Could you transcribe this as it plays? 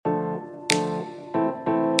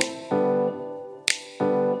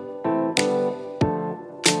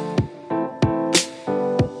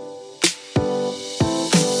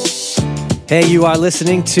Hey, you are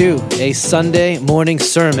listening to a Sunday morning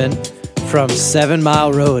sermon from 7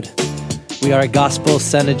 Mile Road. We are a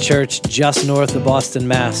gospel-centered church just north of Boston,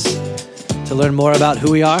 Mass. To learn more about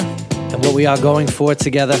who we are and what we are going for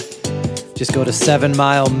together, just go to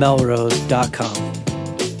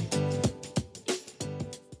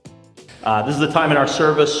 7milemelrose.com. This is the time in our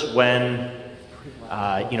service when,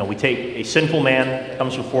 we take a sinful man that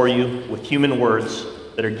comes before you with human words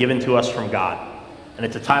that are given to us from God. And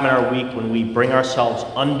it's a time in our week when we bring ourselves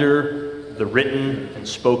under the written and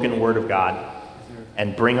spoken word of God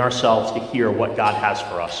and bring ourselves to hear what God has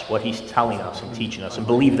for us, what he's telling us and teaching us, and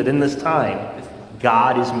believe that in this time,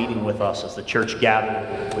 God is meeting with us as the church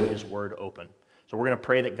gathers with his word open. So we're going to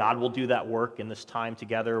pray that God will do that work in this time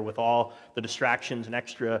together with all the distractions and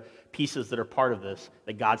extra pieces that are part of this,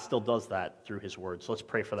 that God still does that through his word. So let's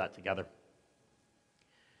pray for that together.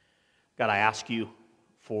 God, I ask you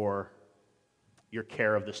for your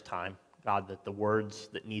care of this time. God, that the words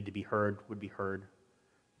that need to be heard would be heard.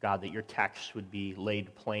 God, that your text would be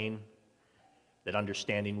laid plain, that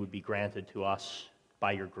understanding would be granted to us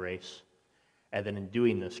by your grace. And then in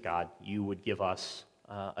doing this, God, you would give us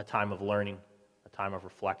a time of learning, a time of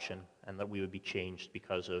reflection, and that we would be changed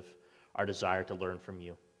because of our desire to learn from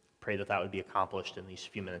you. Pray that that would be accomplished in these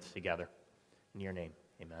few minutes together. In your name,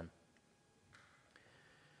 amen.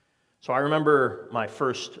 So I remember my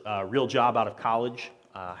first real job out of college.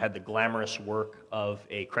 Had the glamorous work of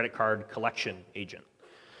a credit card collection agent.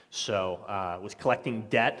 So was collecting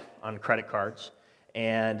debt on credit cards.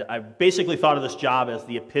 And I basically thought of this job as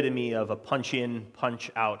the epitome of a punch-in,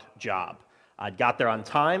 punch-out job. I got there on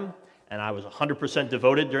time, and I was 100%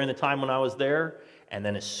 devoted during the time when I was there. And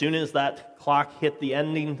then as soon as that clock hit the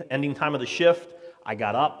ending time of the shift, I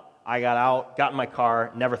got up, I got out, got in my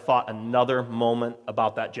car, never thought another moment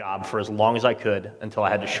about that job for as long as I could until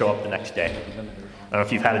I had to show up the next day. I don't know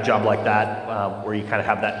if you've had a job like that where you kind of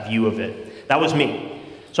have that view of it. That was me.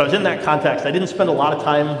 So I was in that context. I didn't spend a lot of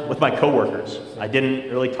time with my coworkers. I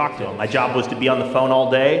didn't really talk to them. My job was to be on the phone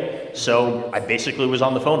all day, so I basically was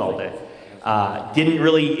on the phone all day. Didn't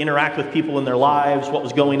really interact with people in their lives, what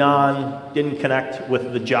was going on, didn't connect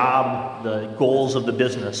with the job, the goals of the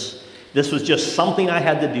business. This was just something I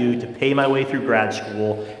had to do to pay my way through grad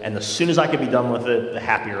school, and as soon as I could be done with it, the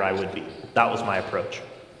happier I would be. That was my approach.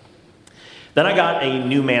 Then I got a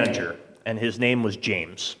new manager, and his name was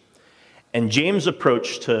James. And James'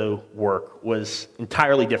 approach to work was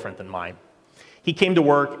entirely different than mine. He came to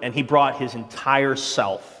work, and he brought his entire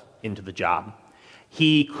self into the job.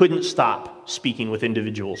 He couldn't stop speaking with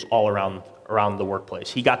individuals all around the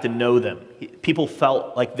workplace. He got to know them. People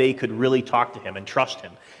felt like they could really talk to him and trust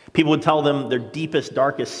him. People would tell them their deepest,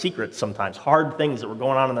 darkest secrets sometimes, hard things that were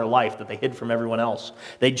going on in their life that they hid from everyone else.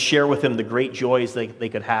 They'd share with him the great joys they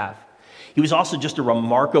could have. He was also just a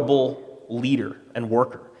remarkable leader and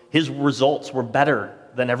worker. His results were better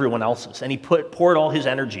than everyone else's, and he poured all his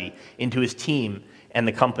energy into his team and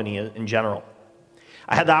the company in general.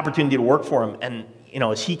 I had the opportunity to work for him, and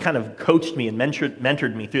as he kind of coached me and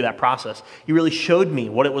mentored me through that process, he really showed me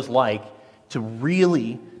what it was like to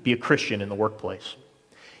really be a Christian in the workplace.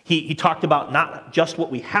 He talked about not just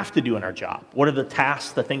what we have to do in our job, what are the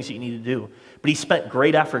tasks, the things that you need to do, but he spent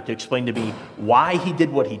great effort to explain to me why he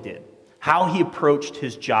did what he did, how he approached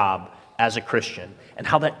his job as a Christian, and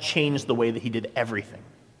how that changed the way that he did everything,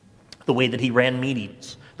 the way that he ran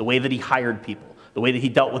meetings, the way that he hired people, the way that he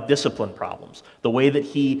dealt with discipline problems, the way that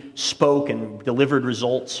he spoke and delivered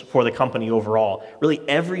results for the company overall. Really,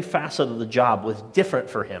 every facet of the job was different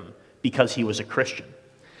for him because he was a Christian.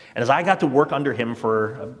 And as I got to work under him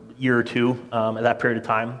for a year or two at that period of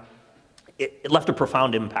time, it left a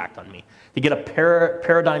profound impact on me to get a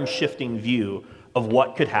paradigm-shifting view of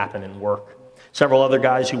what could happen in work. Several other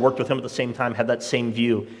guys who worked with him at the same time had that same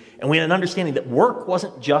view. And we had an understanding that work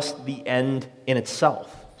wasn't just the end in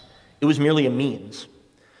itself. It was merely a means.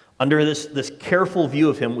 Under this careful view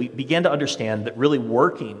of him, we began to understand that really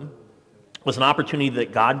working was an opportunity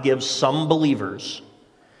that God gives some believers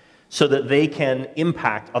so that they can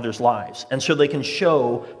impact others' lives and so they can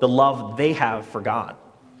show the love they have for God.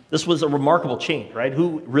 This was a remarkable change, right?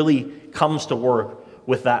 Who really comes to work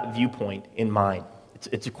with that viewpoint in mind?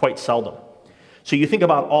 It's quite seldom. So you think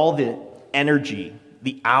about all the energy,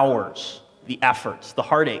 the hours, the efforts, the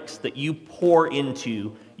heartaches that you pour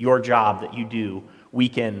into your job that you do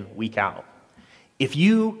week in, week out. If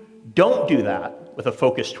you don't do that with a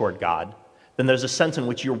focus toward God, then there's a sense in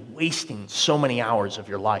which you're wasting so many hours of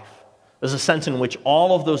your life. There's a sense in which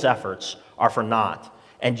all of those efforts are for naught,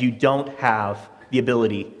 and you don't have the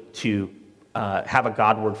ability to have a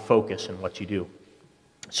Godward focus in what you do.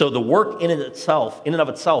 So the work in and of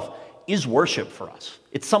itself is worship for us.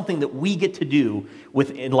 It's something that we get to do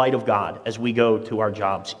in light of God as we go to our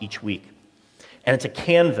jobs each week. And it's a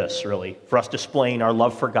canvas, really, for us displaying our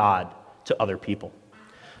love for God to other people.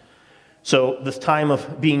 So this time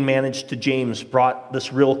of being managed to James brought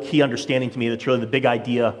this real key understanding to me that's really the big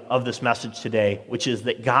idea of this message today, which is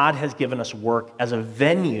that God has given us work as a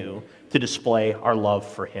venue to display our love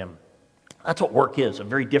for him. That's what work is, a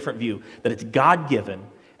very different view, that it's God-given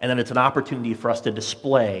and that it's an opportunity for us to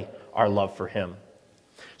display our love for him.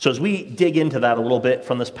 So as we dig into that a little bit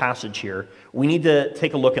from this passage here, we need to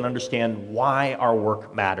take a look and understand why our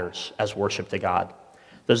work matters as worship to God.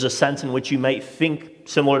 There's a sense in which you might think,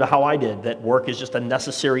 similar to how I did, that work is just a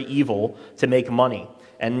necessary evil to make money.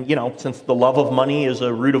 And, since the love of money is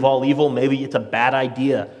a root of all evil, maybe it's a bad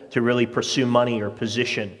idea to really pursue money or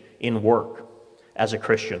position in work as a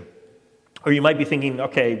Christian. Or you might be thinking,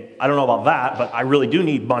 okay, I don't know about that, but I really do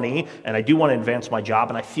need money, and I do want to advance my job,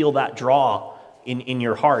 and I feel that draw in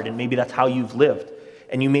your heart, and maybe that's how you've lived.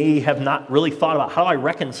 And you may have not really thought about, how do I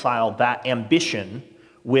reconcile that ambition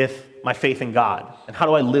with my faith in God? And how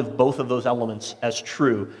do I live both of those elements as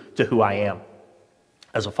true to who I am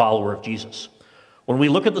as a follower of Jesus? When we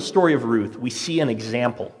look at the story of Ruth, we see an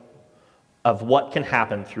example of what can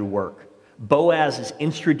happen through work. Boaz is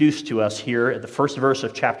introduced to us here at the first verse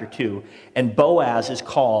of chapter 2, and Boaz is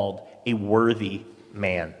called a worthy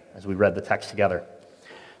man, as we read the text together.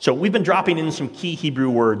 So we've been dropping in some key Hebrew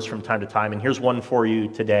words from time to time, and here's one for you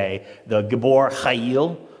today, the Gibor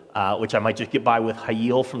Chayil, which I might just get by with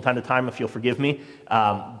Hayil from time to time, if you'll forgive me.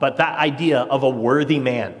 But that idea of a worthy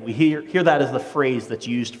man, we hear that as the phrase that's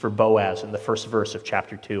used for Boaz in the first verse of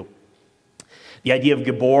chapter 2. The idea of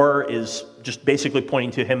Gibor is just basically pointing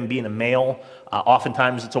to him being a male.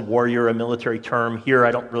 Oftentimes it's a warrior, a military term. Here I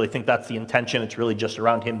don't really think that's the intention. It's really just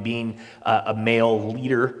around him being a male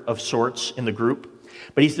leader of sorts in the group.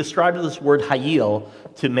 But he's described with this word Hayil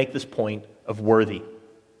to make this point of worthy.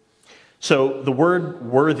 So the word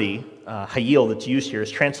worthy, Hayil, that's used here is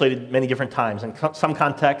translated many different times. In some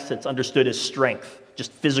contexts, it's understood as strength,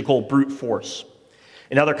 just physical brute force.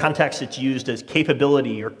 In other contexts, it's used as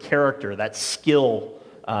capability or character, that skill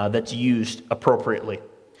that's used appropriately.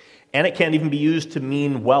 And it can even be used to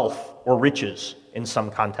mean wealth or riches in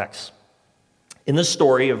some contexts. In this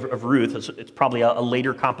story of Ruth, it's probably a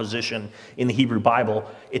later composition in the Hebrew Bible.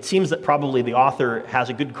 It seems that probably the author has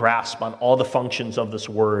a good grasp on all the functions of this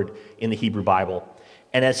word in the Hebrew Bible.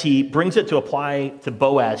 And as he brings it to apply to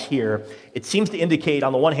Boaz here, it seems to indicate,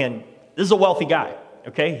 on the one hand, this is a wealthy guy,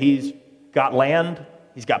 okay? He's got land,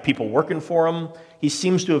 he's got people working for him, he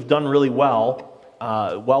seems to have done really well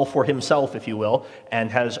for himself, if you will, and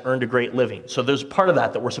has earned a great living. So there's part of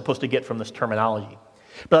that we're supposed to get from this terminology.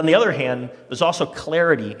 But on the other hand, there's also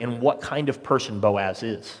clarity in what kind of person Boaz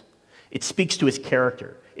is. It speaks to his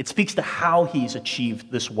character. It speaks to how he's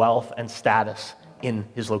achieved this wealth and status in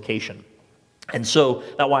his location. And so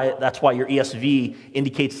that's why your ESV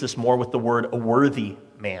indicates this more with the word a worthy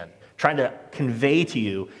man, trying to convey to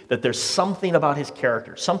you that there's something about his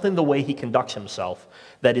character, something the way he conducts himself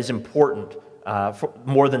that is important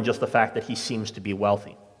more than just the fact that he seems to be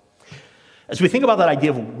wealthy. As we think about that idea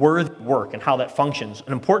of worthy work and how that functions,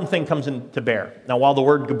 an important thing comes into bear. Now, while the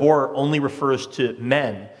word Gibor only refers to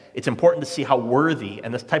men, it's important to see how worthy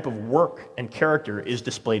and this type of work and character is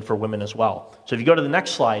displayed for women as well. So if you go to the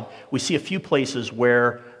next slide, we see a few places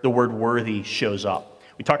where the word worthy shows up.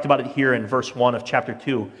 We talked about it here in verse 1 of chapter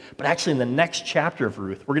 2, but actually in the next chapter of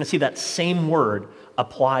Ruth, we're going to see that same word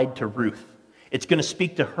applied to Ruth. It's going to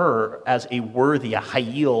speak to her as a worthy, a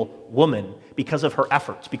Hayil woman because of her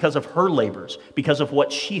efforts, because of her labors, because of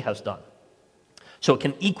what she has done. So it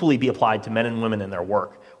can equally be applied to men and women in their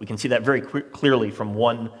work. We can see that very clearly from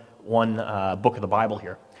one book of the Bible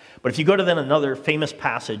here. But if you go to then another famous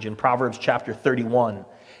passage in Proverbs chapter 31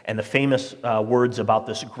 and the famous words about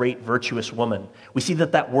this great virtuous woman, we see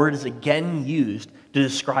that word is again used to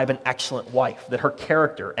describe an excellent wife, that her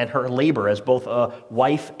character and her labor as both a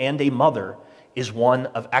wife and a mother is one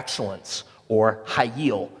of excellence, or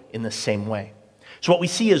Hayil in the same way. So what we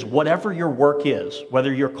see is whatever your work is,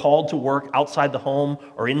 whether you're called to work outside the home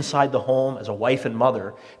or inside the home as a wife and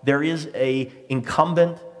mother, there is an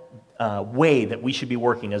incumbent way that we should be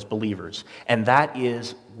working as believers, and that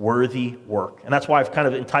is worthy work. And that's why I've kind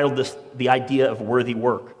of entitled this the idea of worthy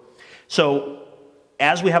work. So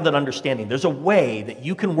as we have that understanding, there's a way that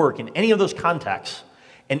you can work in any of those contexts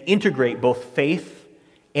and integrate both faith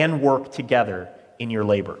and work together in your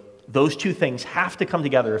labor. Those two things have to come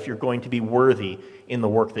together if you're going to be worthy in the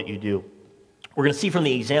work that you do. We're going to see from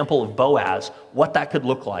the example of Boaz what that could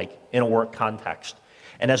look like in a work context.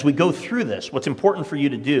 And as we go through this, what's important for you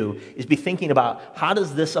to do is be thinking about how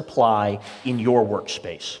does this apply in your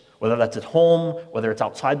workspace, whether that's at home, whether it's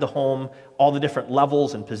outside the home, all the different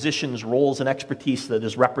levels and positions, roles, and expertise that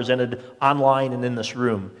is represented online and in this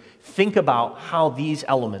room. Think about how these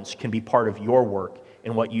elements can be part of your work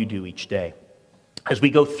and what you do each day. As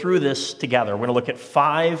we go through this together, we're going to look at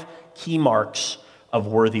 5 key marks of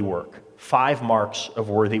worthy work. 5 marks of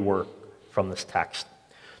worthy work from this text.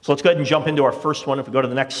 So let's go ahead and jump into our first one. If we go to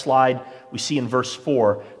the next slide, we see in verse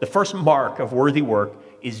 4, the first mark of worthy work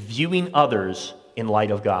is viewing others in light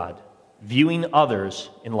of God. Viewing others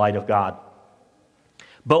in light of God.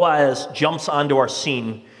 Boaz jumps onto our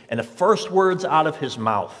scene, and the first words out of his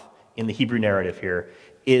mouth in the Hebrew narrative here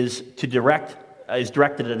is directed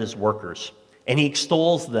at his workers. And he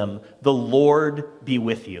extols them, "The Lord be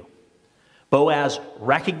with you." Boaz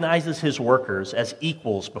recognizes his workers as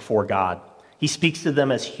equals before God. He speaks to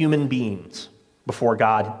them as human beings before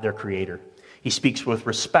God, their creator. He speaks with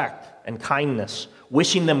respect and kindness,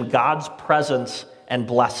 wishing them God's presence and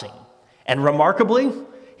blessing. And remarkably,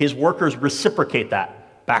 his workers reciprocate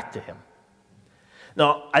that back to him.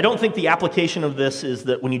 Now, I don't think the application of this is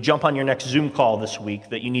that when you jump on your next Zoom call this week,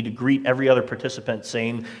 that you need to greet every other participant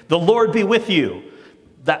saying, "The Lord be with you."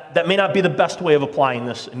 That may not be the best way of applying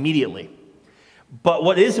this immediately. But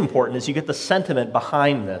what is important is you get the sentiment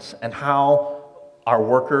behind this and how our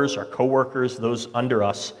workers, our co-workers, those under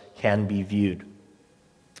us can be viewed.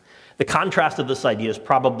 The contrast of this idea is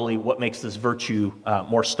probably what makes this virtue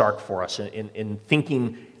more stark for us in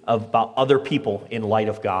thinking about other people in light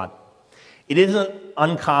of God. It isn't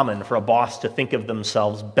uncommon for a boss to think of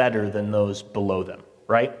themselves better than those below them,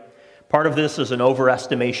 right? Part of this is an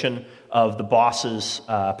overestimation of the boss's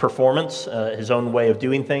performance, his own way of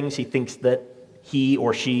doing things. He thinks that he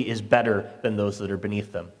or she is better than those that are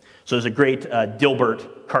beneath them. So there's a great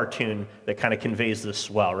Dilbert cartoon that kind of conveys this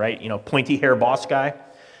well, right? You know, pointy hair boss guy.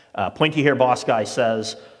 Pointy hair boss guy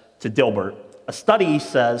says to Dilbert, "A study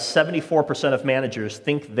says 74% of managers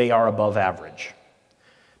think they are above average."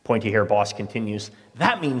 Pointy hair boss continues,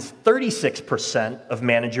 "That means 36% of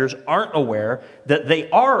managers aren't aware that they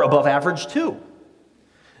are above average too."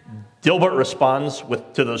 Dilbert responds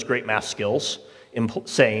to those great math skills,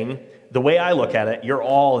 saying, "The way I look at it, you're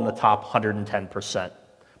all in the top 110%.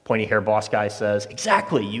 Pointy hair boss guy says,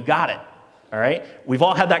 "Exactly, you got it." All right? We've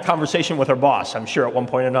all had that conversation with our boss, I'm sure, at one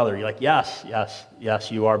point or another. You're like, yes,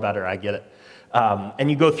 you are better, I get it. And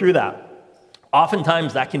you go through that.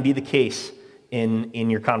 Oftentimes, that can be the case in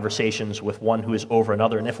your conversations with one who is over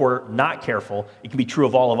another. And if we're not careful, it can be true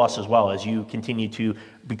of all of us as well as you continue to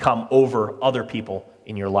become over other people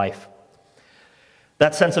in your life.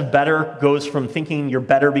 That sense of better goes from thinking you're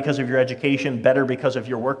better because of your education, better because of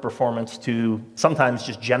your work performance, to sometimes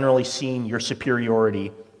just generally seeing your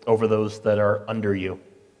superiority over those that are under you.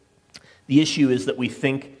 The issue is that we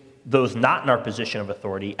think those not in our position of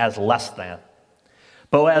authority as less than.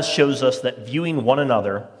 Boaz shows us that viewing one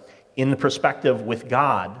another in the perspective with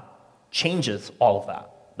God changes all of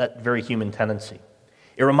that very human tendency.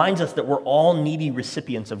 It reminds us that we're all needy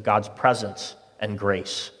recipients of God's presence and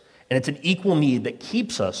grace. And it's an equal need that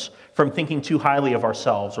keeps us from thinking too highly of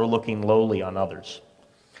ourselves or looking lowly on others.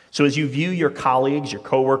 So as you view your colleagues, your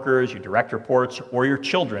coworkers, your direct reports, or your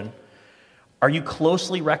children, are you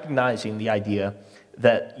closely recognizing the idea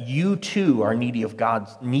that you too are needy of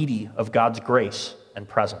God's grace and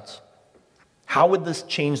presence? How would this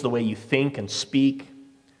change the way you think and speak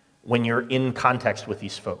when you're in context with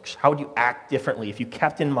these folks? How would you act differently if you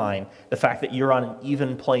kept in mind the fact that you're on an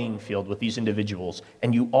even playing field with these individuals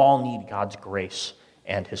and you all need God's grace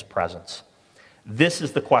and his presence? This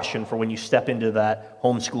is the question for when you step into that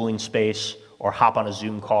homeschooling space or hop on a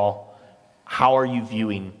Zoom call. How are you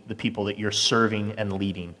viewing the people that you're serving and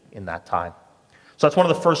leading in that time? So that's one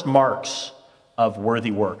of the first marks of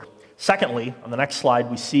worthy work. Secondly, on the next slide,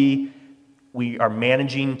 we see we are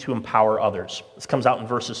managing to empower others. This comes out in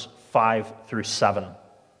verses 5 through 7.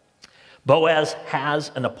 Boaz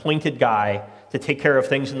has an appointed guy to take care of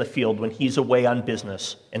things in the field when he's away on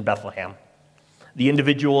business in Bethlehem. The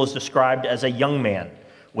individual is described as a young man,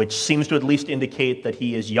 which seems to at least indicate that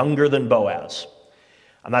he is younger than Boaz.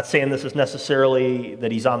 I'm not saying this is necessarily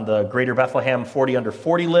that he's on the Greater Bethlehem 40 under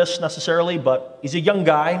 40 list necessarily, but he's a young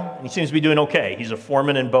guy, and he seems to be doing okay. He's a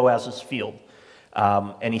foreman in Boaz's field.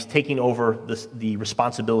 And he's taking over the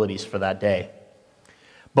responsibilities for that day.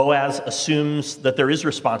 Boaz assumes that there is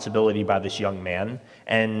responsibility by this young man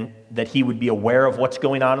and that he would be aware of what's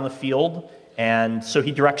going on in the field, and so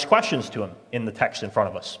he directs questions to him in the text in front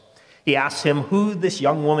of us. He asks him who this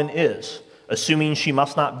young woman is, assuming she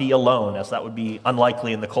must not be alone, as that would be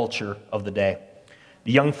unlikely in the culture of the day.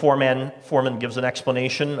 The young foreman gives an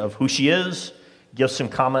explanation of who she is, gives some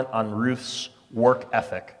comment on Ruth's work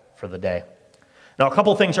ethic for the day. Now, a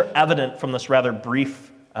couple things are evident from this rather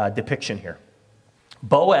brief depiction here.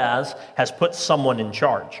 Boaz has put someone in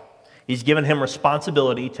charge. He's given him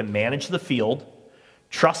responsibility to manage the field,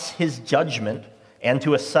 trust his judgment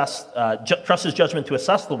to assess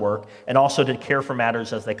the work, and also to care for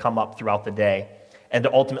matters as they come up throughout the day, and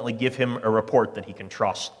to ultimately give him a report that he can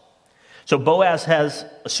trust. So Boaz has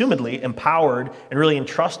assumedly empowered and really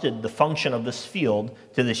entrusted the function of this field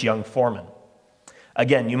to this young foreman.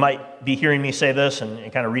 Again, you might be hearing me say this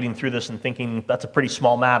and kind of reading through this and thinking that's a pretty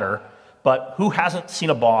small matter, but who hasn't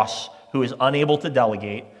seen a boss who is unable to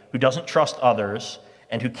delegate, who doesn't trust others,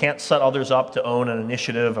 and who can't set others up to own an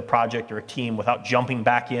initiative, a project, or a team without jumping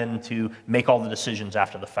back in to make all the decisions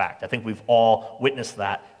after the fact? I think we've all witnessed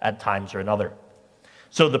that at times or another.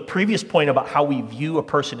 So the previous point about how we view a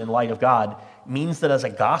person in light of God means that as a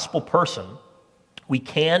gospel person, we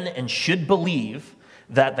can and should believe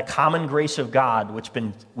that the common grace of God,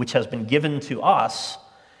 which has been given to us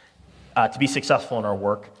to be successful in our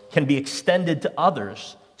work, can be extended to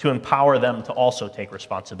others to empower them to also take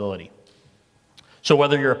responsibility. So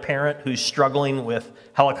whether you're a parent who's struggling with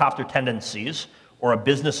helicopter tendencies, or a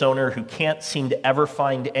business owner who can't seem to ever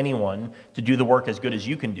find anyone to do the work as good as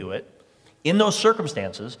you can do it, in those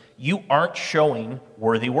circumstances, you aren't showing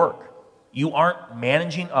worthy work. You aren't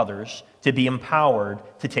managing others to be empowered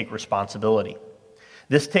to take responsibility.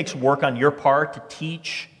 This takes work on your part to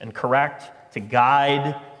teach and correct, to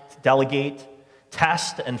guide, to delegate,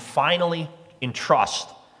 test, and finally entrust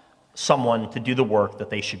someone to do the work that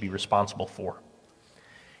they should be responsible for.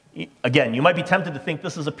 Again, you might be tempted to think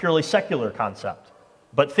this is a purely secular concept,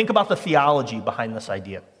 but think about the theology behind this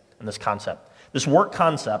idea and this concept. This work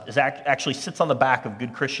concept actually sits on the back of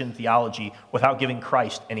good Christian theology without giving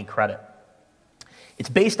Christ any credit. It's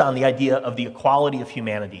based on the idea of the equality of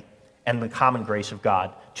humanity and the common grace of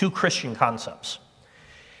God, two Christian concepts.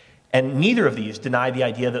 And neither of these deny the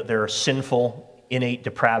idea that there are sinful, innate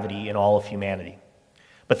depravity in all of humanity.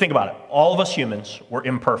 But think about it. All of us humans, we're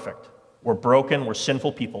imperfect. We're broken. We're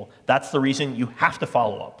sinful people. That's the reason you have to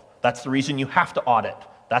follow up. That's the reason you have to audit.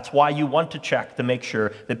 That's why you want to check to make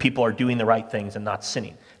sure that people are doing the right things and not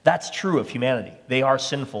sinning. That's true of humanity. They are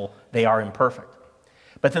sinful. They are imperfect.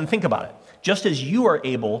 But then think about it. Just as you are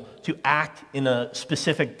able to act in a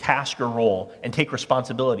specific task or role and take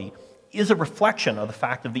responsibility is a reflection of the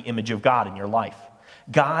fact of the image of God in your life.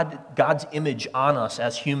 God's image on us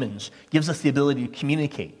as humans gives us the ability to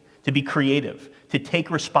communicate, to be creative, to take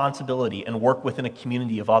responsibility and work within a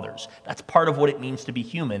community of others. That's part of what it means to be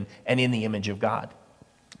human and in the image of God.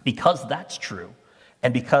 Because that's true,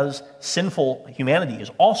 and because sinful humanity is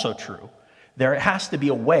also true, there has to be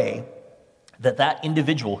a way that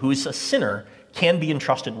individual who is a sinner can be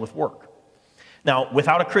entrusted with work. Now,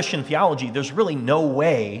 without a Christian theology, there's really no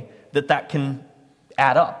way that can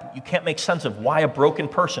add up. You can't make sense of why a broken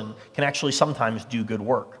person can actually sometimes do good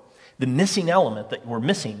work. The missing element that we're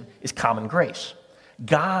missing is common grace.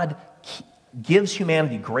 God gives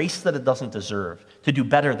humanity grace that it doesn't deserve to do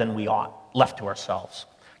better than we ought, left to ourselves.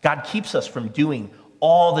 God keeps us from doing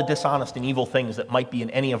all the dishonest and evil things that might be in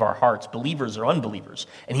any of our hearts, believers or unbelievers,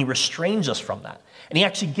 and he restrains us from that. And he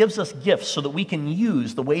actually gives us gifts so that we can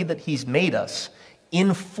use the way that he's made us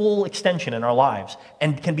in full extension in our lives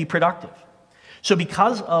and can be productive. So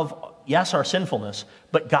because of, yes, our sinfulness,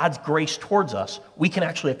 but God's grace towards us, we can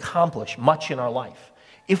actually accomplish much in our life.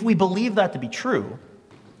 If we believe that to be true,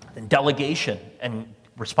 then delegation and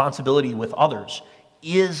responsibility with others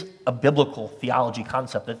is a biblical theology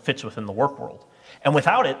concept that fits within the work world. And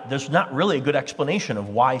without it, there's not really a good explanation of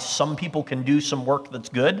why some people can do some work that's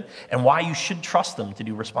good and why you should trust them to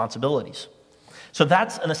do responsibilities. So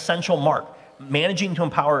that's an essential mark. Managing to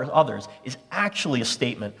empower others is actually a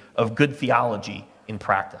statement of good theology in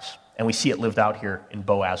practice. And we see it lived out here in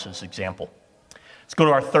Boaz's example. Let's go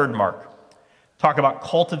to our third mark. Talk about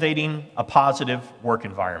cultivating a positive work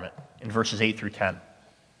environment in verses 8 through 10.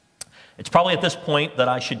 It's probably at this point that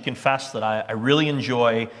I should confess that I really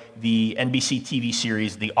enjoy the NBC TV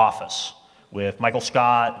series The Office with Michael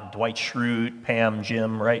Scott, Dwight Schrute, Pam,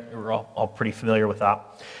 Jim, right? We're all pretty familiar with that.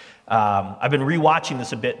 I've been rewatching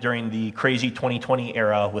this a bit during the crazy 2020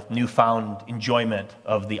 era with newfound enjoyment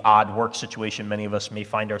of the odd work situation many of us may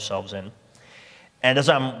find ourselves in. And as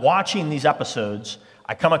I'm watching these episodes,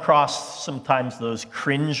 I come across sometimes those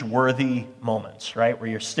cringe-worthy moments, right? Where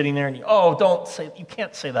you're sitting there and you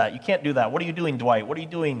can't say that. You can't do that. What are you doing, Dwight? What are you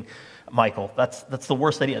doing, Michael? That's the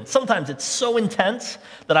worst idea. And sometimes it's so intense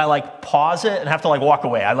that I pause it and have to walk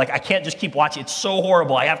away. I can't just keep watching. It's so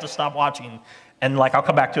horrible. I have to stop watching. And like, I'll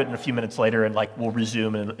come back to it in a few minutes later and like, we'll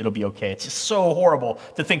resume and it'll be okay. It's just so horrible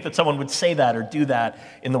to think that someone would say that or do that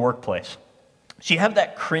in the workplace. So you have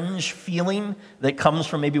that cringe feeling that comes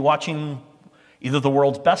from maybe watching either The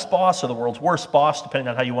World's Best Boss or The World's Worst Boss, depending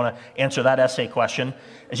on how you want to answer that essay question.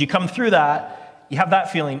 As you come through that, you have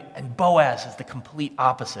that feeling, and Boaz is the complete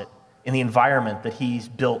opposite in the environment that he's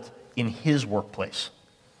built in his workplace.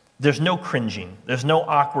 There's no cringing, there's no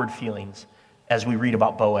awkward feelings as we read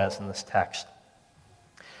about Boaz in this text.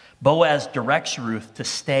 Boaz directs Ruth to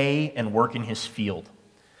stay and work in his field,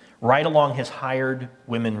 right along his hired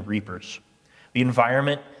women reapers. The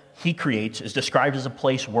environment he creates is described as a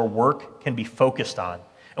place where work can be focused on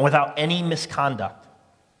and without any misconduct.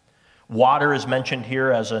 Water is mentioned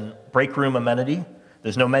here as a break room amenity.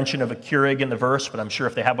 There's no mention of a Keurig in the verse, but I'm sure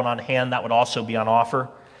if they have one on hand, that would also be on offer.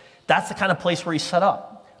 That's the kind of place where he's set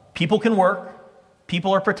up. People can work,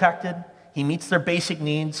 people are protected, he meets their basic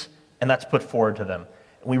needs, and that's put forward to them.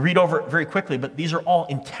 We read over it very quickly, but these are all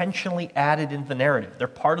intentionally added into the narrative. They're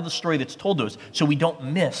part of the story that's told to us, so we don't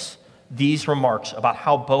miss these remarks about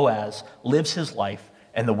how Boaz lives his life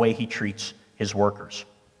and the way he treats his workers.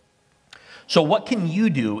 So what can you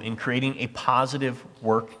do in creating a positive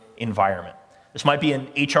work environment? This might be an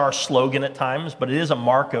HR slogan at times, but it is a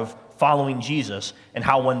mark of following Jesus and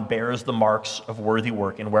how one bears the marks of worthy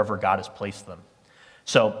work in wherever God has placed them.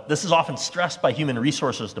 So this is often stressed by human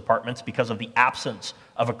resources departments because of the absence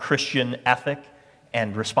of a Christian ethic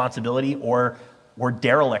and responsibility, or we're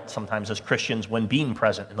derelict sometimes as Christians when being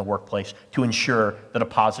present in the workplace to ensure that a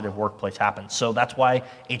positive workplace happens. So that's why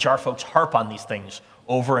HR folks harp on these things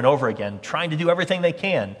over and over again, trying to do everything they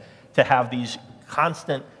can to have these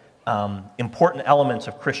constant, important elements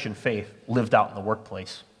of Christian faith lived out in the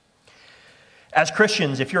workplace. As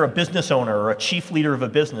Christians, if you're a business owner or a chief leader of a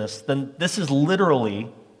business, then this is literally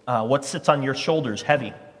what sits on your shoulders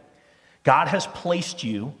heavy. God has placed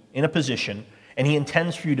you in a position, and he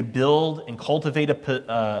intends for you to build and cultivate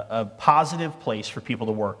a positive place for people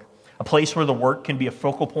to work, a place where the work can be a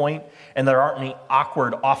focal point and there aren't any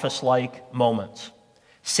awkward office-like moments.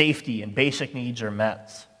 Safety and basic needs are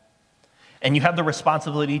met. And you have the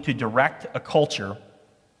responsibility to direct a culture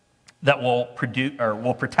that will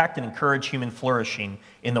protect and encourage human flourishing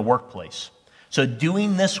in the workplace. So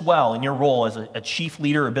doing this well in your role as a chief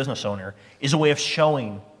leader or business owner is a way of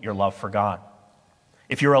showing your love for God.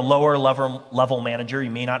 If you're a lower level manager,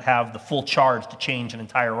 you may not have the full charge to change an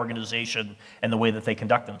entire organization and the way that they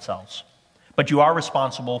conduct themselves. But you are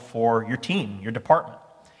responsible for your team, your department,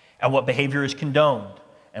 and what behavior is condoned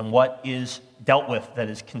and what is dealt with that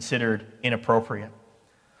is considered inappropriate.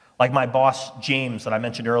 Like my boss, James, that I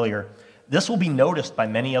mentioned earlier, this will be noticed by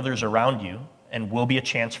many others around you and will be a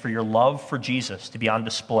chance for your love for Jesus to be on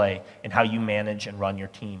display in how you manage and run your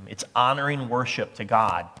team. It's honoring worship to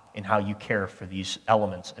God in how you care for these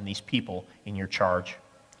elements and these people in your charge.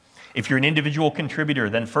 If you're an individual contributor,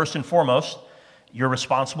 then first and foremost, you're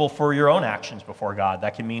responsible for your own actions before God.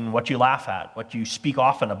 That can mean what you laugh at, what you speak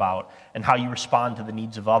often about, and how you respond to the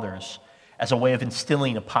needs of others as a way of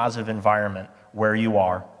instilling a positive environment where you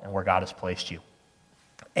are and where God has placed you.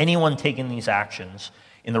 Anyone taking these actions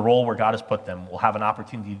in the role where God has put them will have an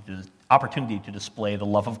opportunity to display the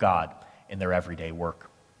love of God in their everyday work.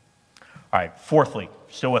 All right, fourthly,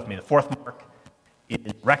 still with me, the fourth mark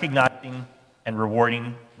is recognizing and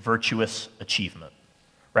rewarding virtuous achievement.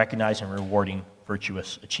 Recognizing and rewarding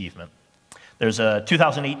virtuous achievement. There's a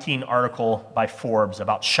 2018 article by Forbes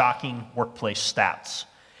about shocking workplace stats,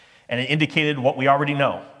 and it indicated what we already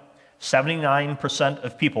know. 79%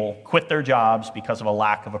 of people quit their jobs because of a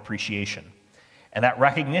lack of appreciation. And that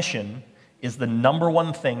recognition is the number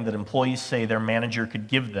one thing that employees say their manager could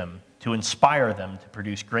give them to inspire them to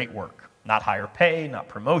produce great work. Not higher pay, not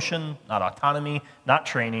promotion, not autonomy, not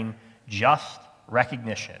training, just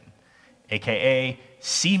recognition. AKA,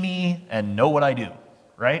 see me and know what I do,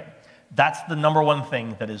 right? That's the number one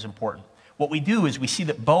thing that is important. What we do is we see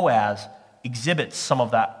that Boaz exhibits some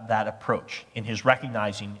of that approach in his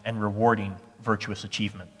recognizing and rewarding virtuous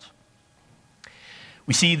achievements.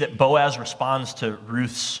 We see that Boaz responds to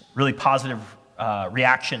Ruth's really positive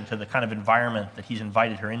reaction to the kind of environment that he's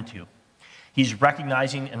invited her into. He's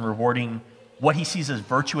recognizing and rewarding what he sees as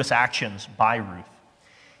virtuous actions by Ruth.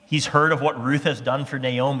 He's heard of what Ruth has done for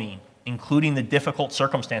Naomi, including the difficult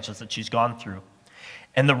circumstances that she's gone through.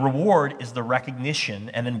 And the reward is the recognition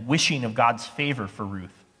and then wishing of God's favor for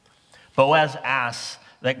Ruth. Boaz asks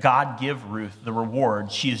that God give Ruth the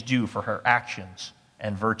reward she is due for her actions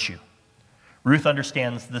and virtue. Ruth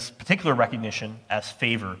understands this particular recognition as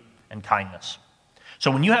favor and kindness.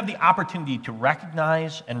 So when you have the opportunity to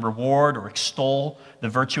recognize and reward or extol the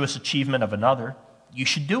virtuous achievement of another, you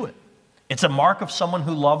should do it. It's a mark of someone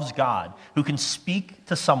who loves God, who can speak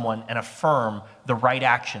to someone and affirm the right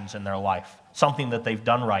actions in their life, something that they've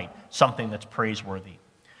done right, something that's praiseworthy.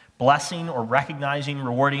 Blessing or recognizing,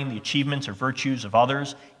 rewarding the achievements or virtues of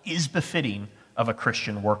others is befitting of a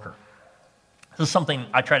Christian worker. This is something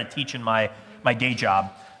I try to teach in my day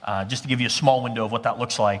job, just to give you a small window of what that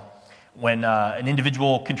looks like. When an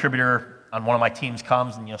individual contributor on one of my teams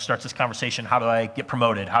comes and starts this conversation, how do I get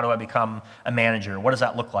promoted? How do I become a manager? What does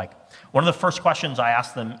that look like? One of the first questions I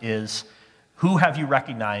ask them is, who have you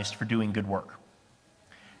recognized for doing good work?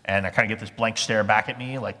 And I kind of get this blank stare back at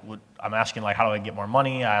me, like I'm asking, how do I get more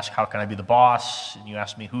money? I ask, how can I be the boss? And you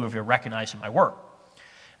ask me, who have you recognized in my work?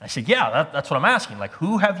 And I said, yeah, that's what I'm asking.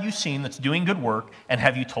 Who have you seen that's doing good work, and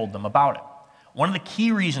have you told them about it? One of the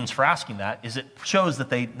key reasons for asking that is it shows that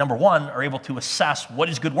they, number one, are able to assess what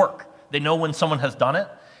is good work. They know when someone has done it.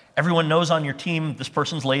 Everyone knows on your team, this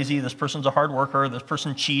person's lazy, this person's a hard worker, this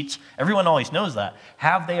person cheats. Everyone always knows that.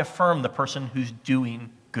 Have they affirmed the person who's doing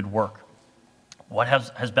good work? What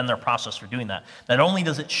has been their process for doing that? Not only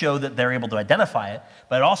does it show that they're able to identify it,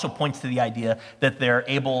 but it also points to the idea that they're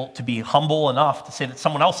able to be humble enough to say that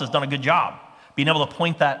someone else has done a good job. Being able to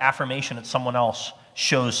point that affirmation at someone else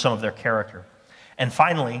shows some of their character. And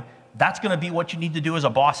finally, that's going to be what you need to do as a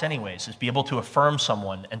boss anyways, is be able to affirm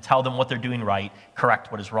someone and tell them what they're doing right,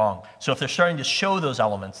 correct what is wrong. So if they're starting to show those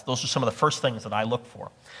elements, those are some of the first things that I look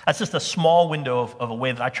for. That's just a small window of a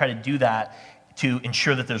way that I try to do that to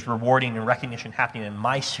ensure that there's rewarding and recognition happening in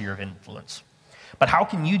my sphere of influence. But how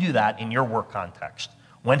can you do that in your work context?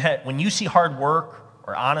 When you see hard work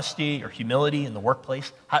or honesty or humility in the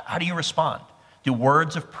workplace, how do you respond? Do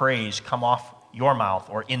words of praise come off your mouth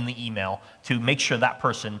or in the email to make sure that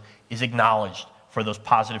person is acknowledged for those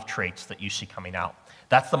positive traits that you see coming out?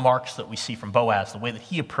 That's the marks that we see from Boaz, the way that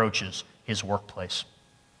he approaches his workplace.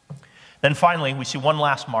 Then finally, we see one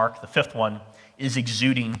last mark, the fifth one, is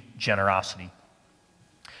exuding generosity.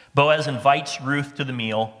 Boaz invites Ruth to the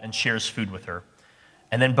meal and shares food with her.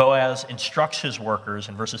 And then Boaz instructs his workers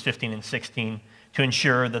in verses 15 and 16 to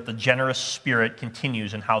ensure that the generous spirit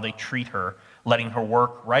continues in how they treat her, letting her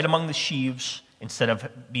work right among the sheaves instead of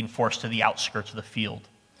being forced to the outskirts of the field.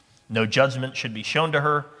 No judgment should be shown to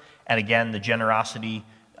her. And again, the generosity,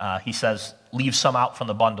 he says, leave some out from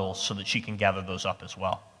the bundles so that she can gather those up as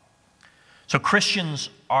well. So Christians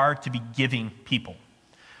are to be giving people,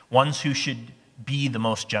 ones who should be the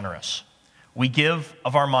most generous. We give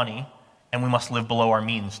of our money, and we must live below our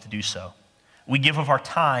means to do so. We give of our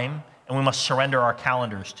time, and we must surrender our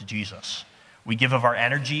calendars to Jesus. We give of our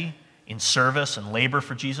energy in service and labor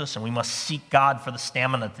for Jesus, and we must seek God for the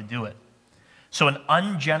stamina to do it. So an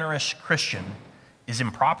ungenerous Christian is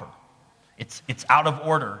improper. It's out of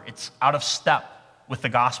order. It's out of step with the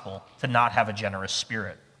gospel to not have a generous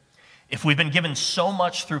spirit. If we've been given so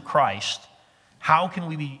much through Christ, how can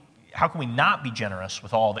we not be generous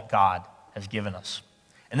with all that God has given us?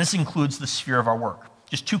 And this includes the sphere of our work.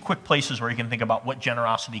 Just two quick places where you can think about what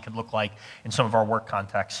generosity could look like in some of our work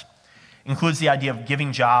contexts. Includes the idea of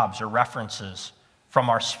giving jobs or references from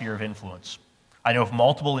our sphere of influence. I know of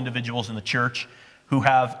multiple individuals in the church who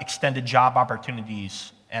have extended job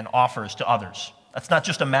opportunities and offers to others. That's not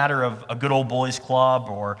just a matter of a good old boys club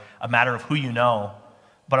or a matter of who you know,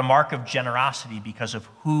 but a mark of generosity because of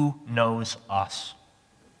who knows us.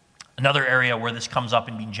 Another area where this comes up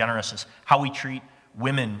in being generous is how we treat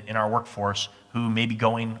women in our workforce who may be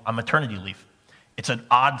going on maternity leave. It's an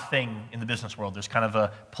odd thing in the business world. There's kind of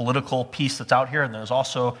a political piece that's out here, and there's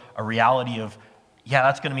also a reality of,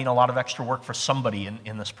 that's going to mean a lot of extra work for somebody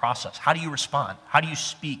in this process. How do you respond? How do you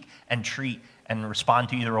speak and treat and respond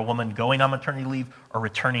to either a woman going on maternity leave or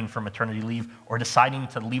returning from maternity leave or deciding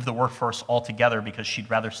to leave the workforce altogether because she'd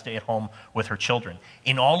rather stay at home with her children?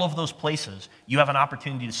 In all of those places, you have an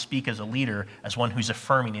opportunity to speak as a leader, as one who's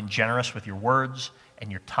affirming and generous with your words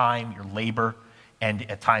and your time, your labor, and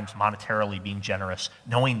at times monetarily being generous,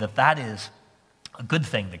 knowing that that is a good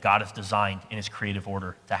thing that God has designed in his creative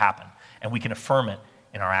order to happen, and we can affirm it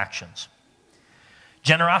in our actions.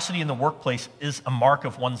 Generosity in the workplace is a mark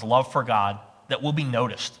of one's love for God that will be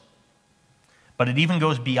noticed. But it even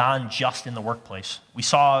goes beyond just in the workplace. We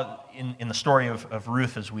saw in the story of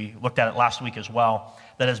Ruth, as we looked at it last week as well,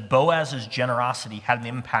 that as Boaz's generosity had an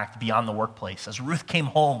impact beyond the workplace, as Ruth came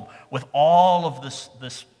home with all of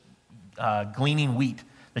this gleaning wheat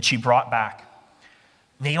that she brought back,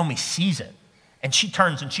 Naomi sees it, and she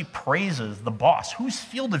turns and she praises the boss. Whose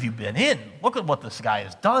field have you been in? Look at what this guy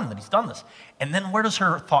has done, that he's done this. And then where does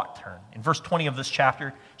her thought turn? In verse 20 of this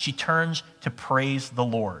chapter, she turns to praise the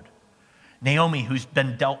Lord. Naomi, who's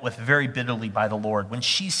been dealt with very bitterly by the Lord, when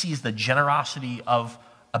she sees the generosity of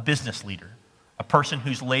a business leader, a person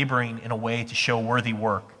who's laboring in a way to show worthy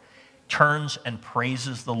work, turns and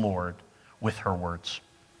praises the Lord with her words.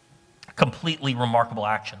 A completely remarkable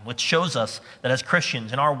action, which shows us that as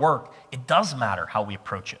Christians in our work, it does matter how we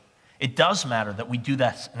approach it. It does matter that we do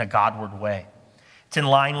that in a Godward way. It's in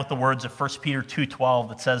line with the words of 1 Peter 2:12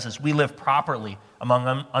 that says, as we live properly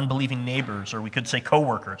among unbelieving neighbors, or we could say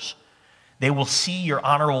co-workers, they will see your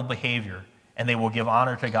honorable behavior and they will give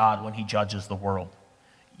honor to God when he judges the world.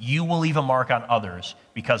 You will leave a mark on others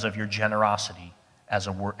because of your generosity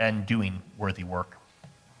and doing worthy work.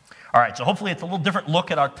 All right, so hopefully it's a little different look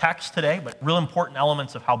at our text today, but real important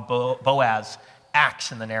elements of how Boaz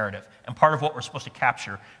acts in the narrative, and part of what we're supposed to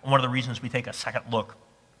capture, and one of the reasons we take a second look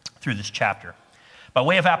through this chapter. By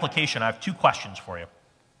way of application, I have two questions for you.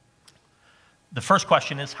 The first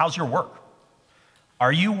question is, how's your work?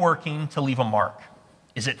 Are you working to leave a mark?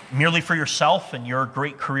 Is it merely for yourself and your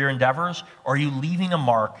great career endeavors, or are you leaving a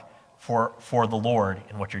mark for the Lord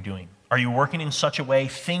in what you're doing? Are you working in such a way,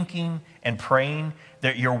 thinking and praying,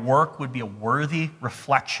 that your work would be a worthy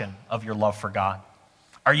reflection of your love for God?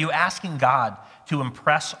 Are you asking God to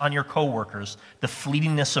impress on your coworkers the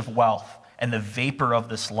fleetingness of wealth and the vapor of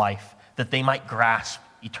this life, that they might grasp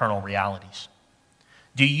eternal realities?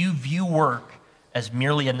 Do you view work as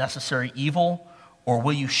merely a necessary evil, or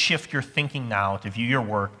will you shift your thinking now to view your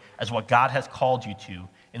work as what God has called you to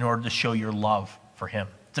in order to show your love for him?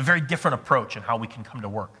 It's a very different approach in how we can come to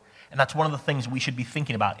work. And that's one of the things we should be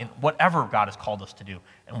thinking about in whatever God has called us to do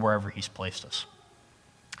and wherever he's placed us.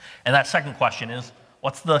 And that second question is,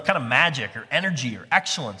 what's the kind of magic or energy or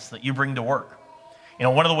excellence that you bring to work? You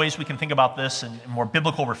know, one of the ways we can think about this in a more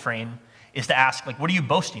biblical refrain is to ask, like, what are you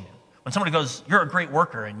boasting in? When somebody goes, you're a great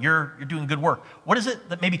worker and you're doing good work, what is it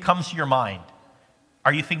that maybe comes to your mind?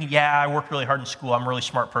 Are you thinking, yeah, I worked really hard in school, I'm a really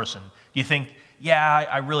smart person? Do you think, yeah,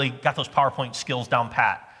 I really got those PowerPoint skills down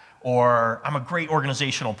pat? Or I'm a great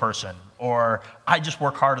organizational person? Or I just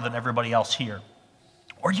work harder than everybody else here?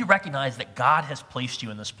 Or do you recognize that God has placed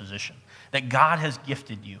you in this position, that God has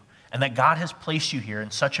gifted you, and that God has placed you here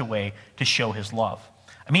in such a way to show his love?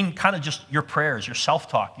 I mean, kind of just your prayers, your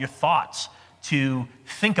self-talk, your thoughts, to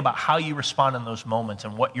think about how you respond in those moments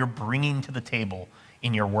and what you're bringing to the table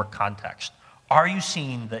in your work context. Are you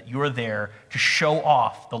seeing that you're there to show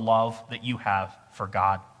off the love that you have for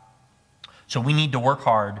God? So we need to work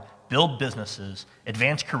hard, build businesses,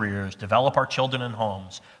 advance careers, develop our children and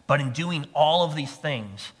homes. But in doing all of these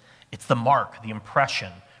things, it's the mark, the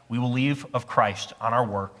impression we will leave of Christ on our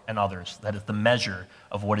work and others that is the measure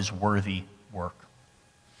of what is worthy work.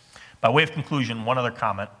 By way of conclusion, one other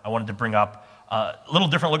comment I wanted to bring up. A little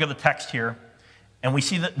different look at the text here, and we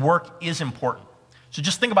see that work is important. So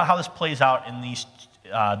just think about how this plays out in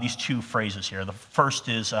these two phrases here. The first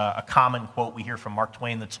is a common quote we hear from Mark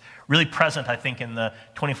Twain that's really present, I think, in the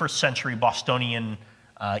 21st century Bostonian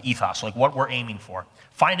ethos, like what we're aiming for.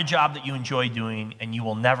 Find a job that you enjoy doing, and you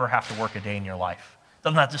will never have to work a day in your life.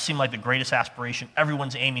 Doesn't that just seem like the greatest aspiration?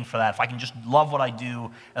 Everyone's aiming for that. If I can just love what I do,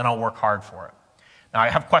 then I'll work hard for it. Now, I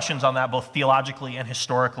have questions on that, both theologically and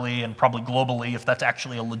historically, and probably globally, if that's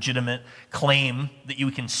actually a legitimate claim that you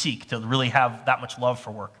can seek to really have that much love for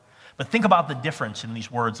work. But think about the difference in these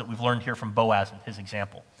words that we've learned here from Boaz and his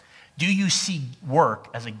example. Do you see work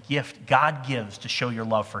as a gift God gives to show your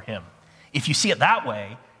love for him? If you see it that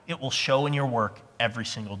way, it will show in your work every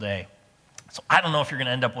single day. So I don't know if you're going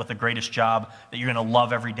to end up with the greatest job that you're going to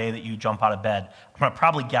love every day that you jump out of bed. I'm going to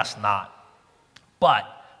probably guess not. But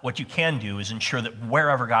what you can do is ensure that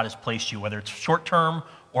wherever God has placed you, whether it's short-term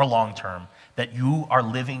or long-term, that you are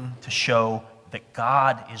living to show that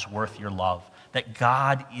God is worth your love, that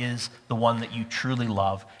God is the one that you truly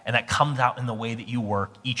love, and that comes out in the way that you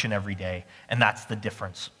work each and every day, and that's the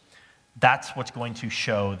difference. That's what's going to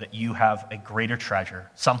show that you have a greater treasure,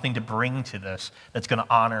 something to bring to this that's going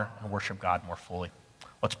to honor and worship God more fully.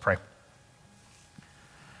 Let's pray.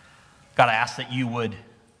 God, I ask that you would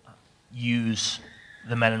use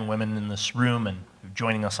the men and women in this room and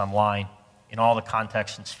joining us online in all the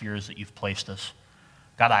contexts and spheres that you've placed us.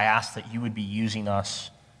 God, I ask that you would be using us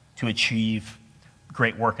to achieve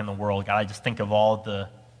great work in the world. God, I just think of all the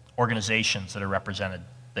organizations that are represented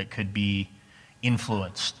that could be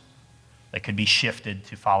influenced, that could be shifted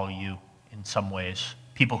to follow you in some ways.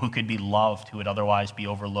 People who could be loved, who would otherwise be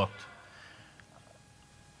overlooked.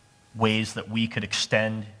 Ways that we could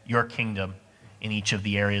extend your kingdom in each of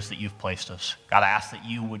the areas that you've placed us. God, I ask that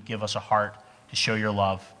you would give us a heart to show your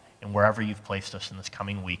love in wherever you've placed us in this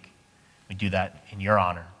coming week. We do that in your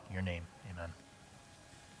honor, in your name.